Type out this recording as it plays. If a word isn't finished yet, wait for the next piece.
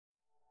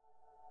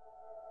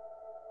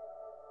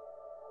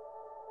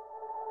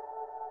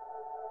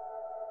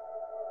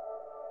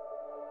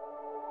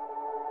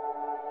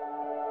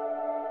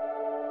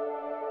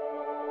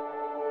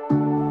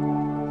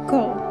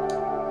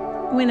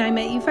When I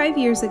met you 5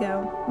 years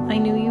ago, I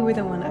knew you were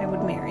the one I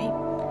would marry.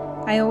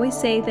 I always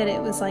say that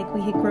it was like we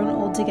had grown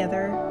old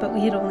together, but we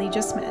had only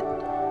just met.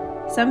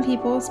 Some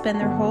people spend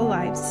their whole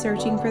lives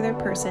searching for their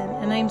person,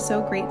 and I am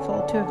so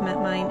grateful to have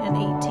met mine at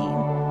 18.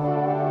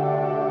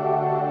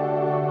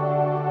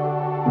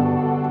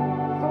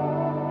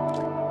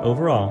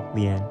 Overall,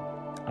 LeAnne,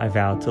 I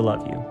vow to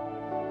love you.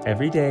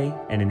 Every day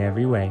and in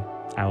every way,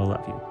 I will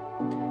love you.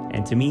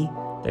 And to me,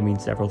 that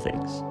means several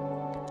things.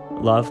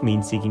 Love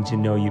means seeking to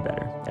know you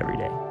better every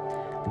day.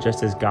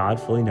 Just as God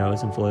fully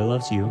knows and fully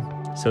loves you,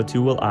 so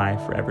too will I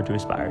forever to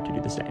aspire to do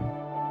the same.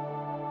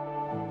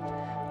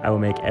 I will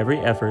make every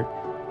effort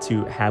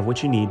to have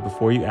what you need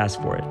before you ask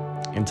for it,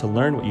 and to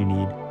learn what you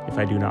need if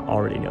I do not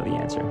already know the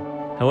answer.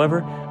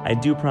 However, I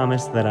do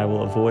promise that I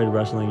will avoid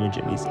rustling your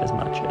jimmies as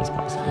much as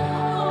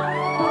possible.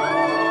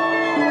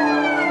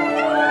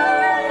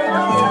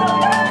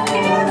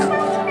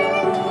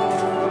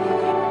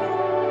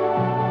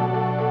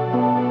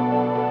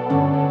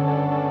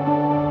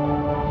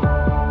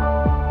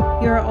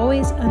 You are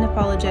always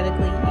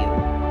unapologetically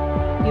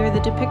you. You are the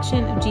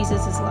depiction of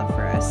Jesus' love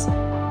for us.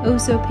 Oh,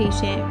 so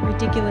patient,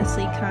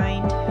 ridiculously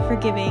kind,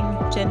 forgiving,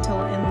 gentle,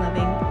 and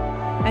loving.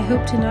 I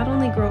hope to not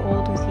only grow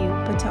old with you,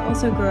 but to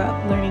also grow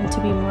up learning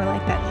to be more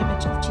like that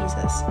image of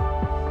Jesus.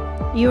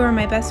 You are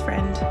my best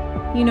friend.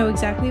 You know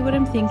exactly what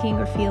I'm thinking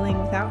or feeling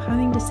without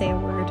having to say a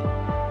word.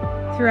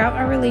 Throughout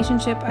our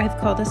relationship, I've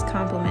called us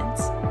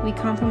compliments. We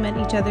complement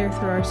each other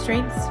through our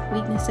strengths,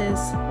 weaknesses,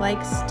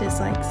 likes,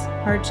 dislikes,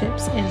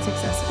 hardships, and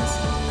successes.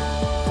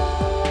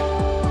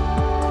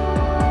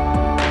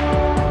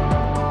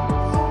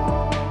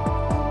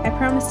 I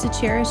promise to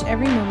cherish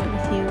every moment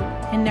with you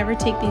and never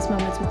take these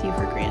moments with you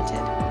for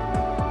granted.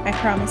 I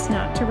promise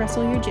not to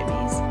wrestle your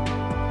jimmies.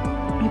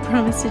 I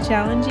promise to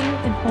challenge you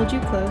and hold you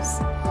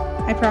close.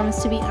 I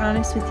promise to be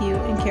honest with you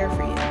and care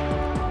for you.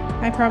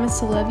 I promise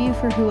to love you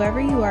for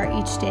whoever you are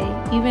each day,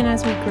 even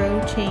as we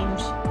grow,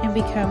 change, and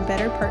become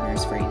better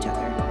partners for each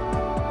other.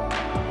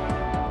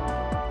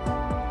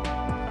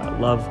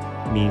 Love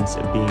means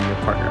being your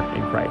partner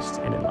in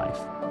Christ and in life.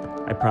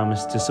 I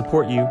promise to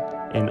support you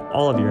in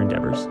all of your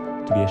endeavors,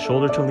 to be a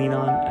shoulder to lean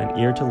on, an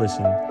ear to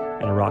listen,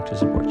 and a rock to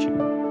support you.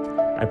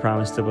 I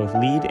promise to both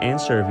lead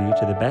and serve you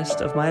to the best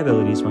of my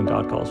abilities when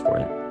God calls for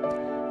it.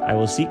 I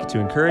will seek to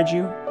encourage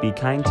you, be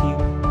kind to you,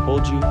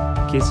 hold you,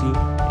 kiss you,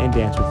 and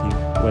dance with you,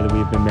 whether we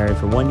have been married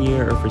for 1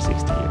 year or for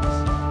 60 years.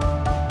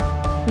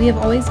 We have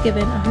always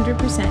given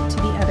 100% to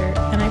the other,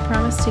 and I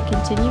promise to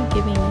continue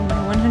giving you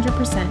my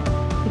 100%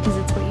 because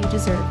it's what you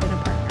deserve in a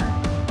partner.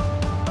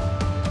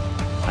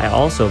 I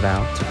also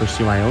vow to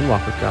pursue my own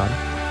walk with God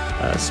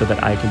so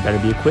that I can better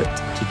be equipped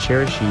to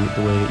cherish you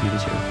the way that you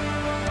deserve.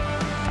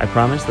 I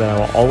promise that I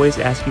will always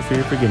ask you for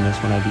your forgiveness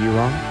when I do you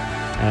wrong,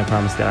 and I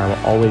promise that I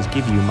will always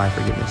give you my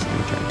forgiveness in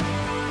return.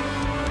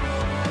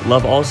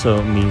 Love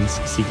also means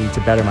seeking to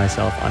better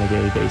myself on a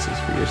daily basis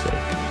for your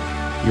sake.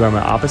 You are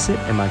my opposite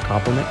and my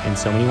complement in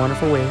so many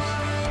wonderful ways,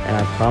 and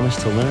I promise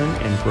to learn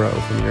and grow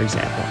from your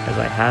example as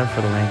I have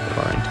for the length of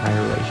our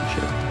entire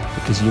relationship,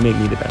 because you make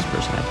me the best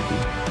person I can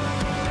be.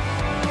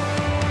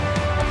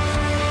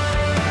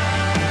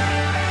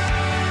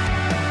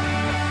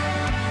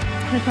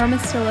 I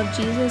promise to love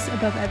Jesus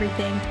above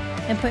everything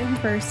and put him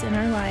first in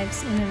our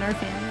lives and in our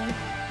family.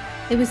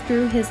 It was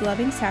through his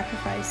loving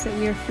sacrifice that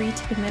we are free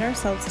to commit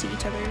ourselves to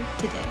each other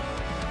today.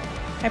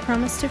 I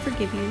promise to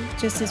forgive you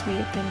just as we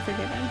have been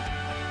forgiven.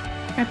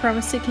 I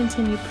promise to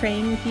continue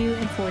praying with you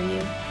and for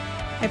you.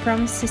 I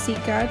promise to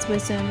seek God's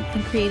wisdom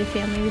and create a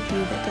family with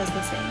you that does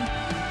the same.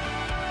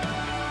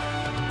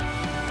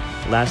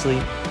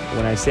 Lastly,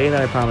 when I say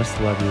that I promise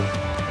to love you,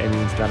 it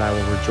means that I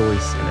will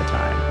rejoice in the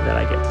time that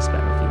I get to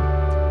spend with you.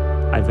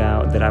 I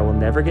vow that I will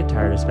never get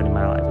tired of spending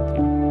my life with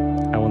you.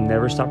 I will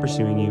never stop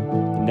pursuing you,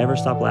 never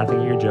stop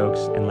laughing at your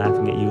jokes and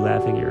laughing at you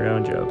laughing at your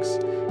own jokes.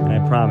 And I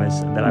promise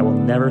that I will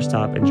never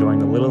stop enjoying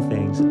the little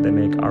things that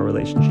make our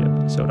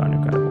relationship so darn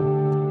incredible.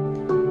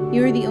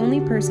 You are the only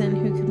person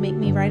who could make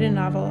me write a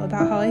novel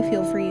about how I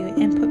feel for you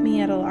and put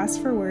me at a loss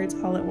for words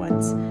all at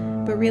once.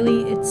 But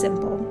really, it's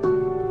simple.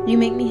 You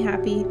make me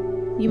happy.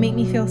 You make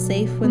me feel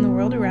safe when the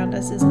world around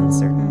us is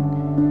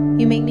uncertain.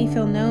 You make me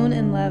feel known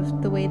and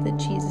loved the way that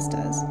Jesus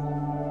does.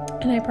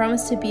 And I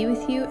promise to be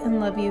with you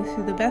and love you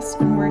through the best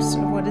and worst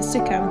of what is to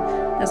come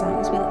as long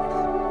as we live.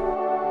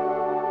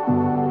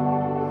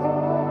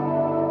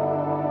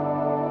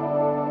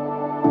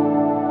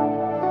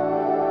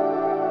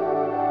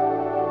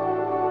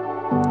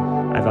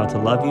 I vow to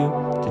love you,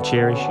 to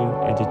cherish you,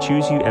 and to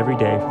choose you every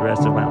day for the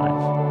rest of my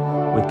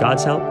life. With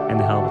God's help and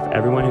the help of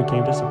everyone who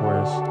came to support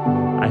us,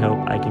 I hope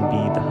I can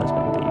be the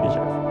husband that you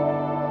deserve.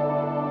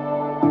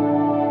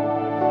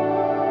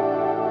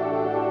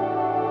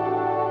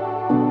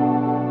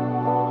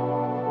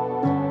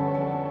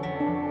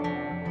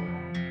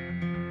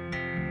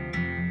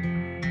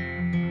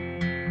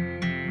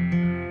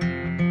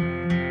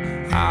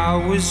 I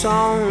was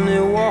only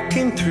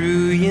walking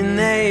through your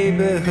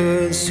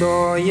neighborhood,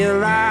 saw you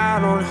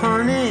light on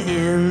honey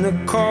in the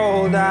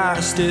cold. I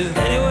stood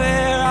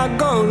anywhere I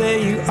go, there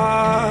you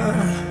are.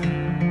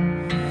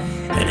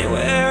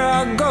 Anywhere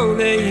I go,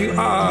 there you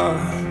are.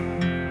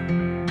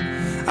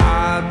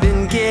 I've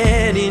been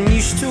getting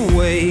used to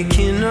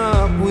waking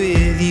up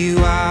with you.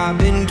 I've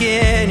been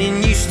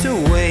getting used to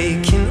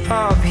waking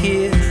up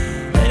here.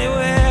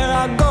 Anywhere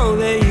I go,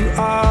 there you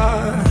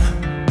are.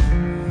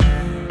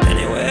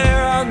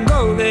 Anywhere I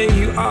go, there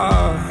you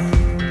are.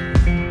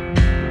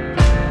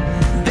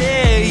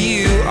 There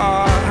you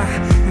are.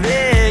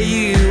 There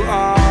you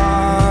are.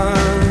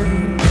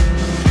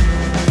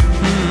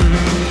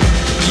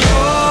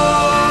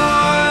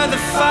 You're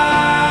the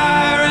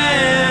fire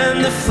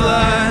and the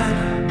flood,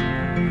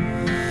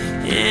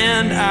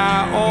 and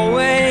I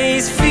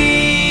always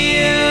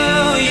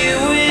feel you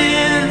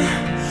in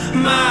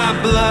my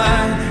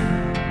blood.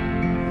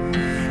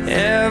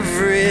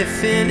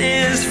 Everything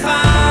is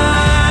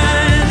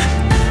fine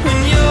when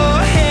your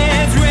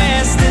head's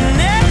resting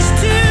next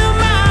to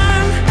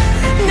mine,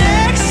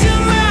 next to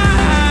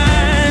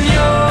mine.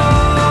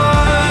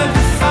 You're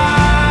the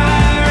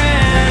fire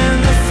and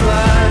the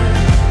flood.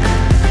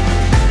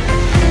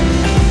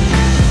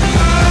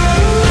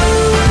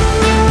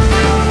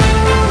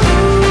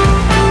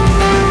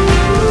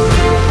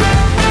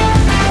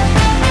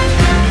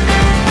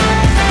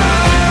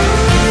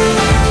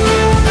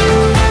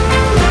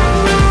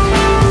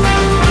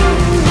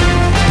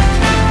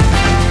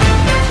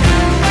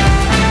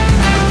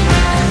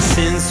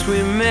 Since we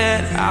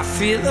met, I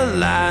feel a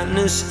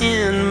lightness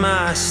in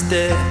my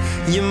step.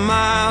 You're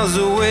miles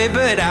away,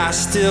 but I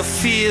still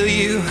feel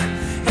you.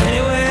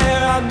 Anywhere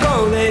I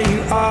go, there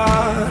you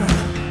are.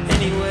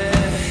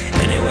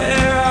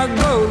 Anywhere I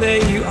go,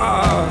 there you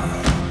are.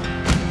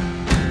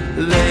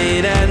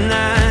 Late at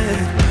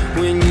night,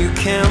 when you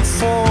can't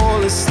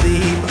fall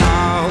asleep,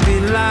 I'll be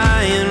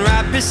lying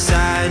right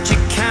beside you,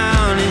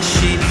 counting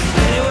sheep.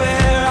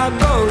 Anywhere I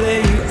go,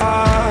 there you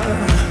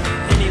are.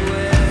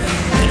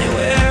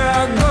 Anywhere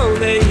I go,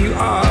 there you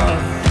are.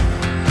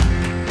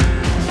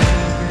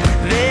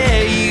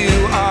 There you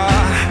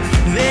are.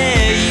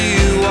 There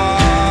you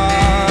are.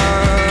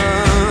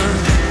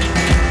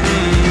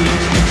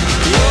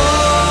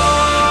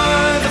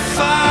 You're the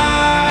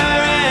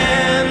fire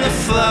and the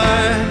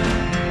flood,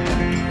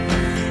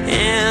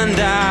 and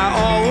I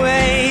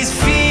always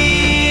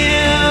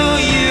feel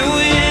you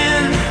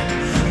in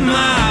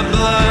my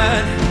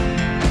blood.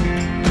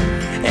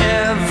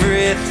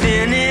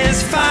 Everything is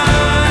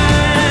fine.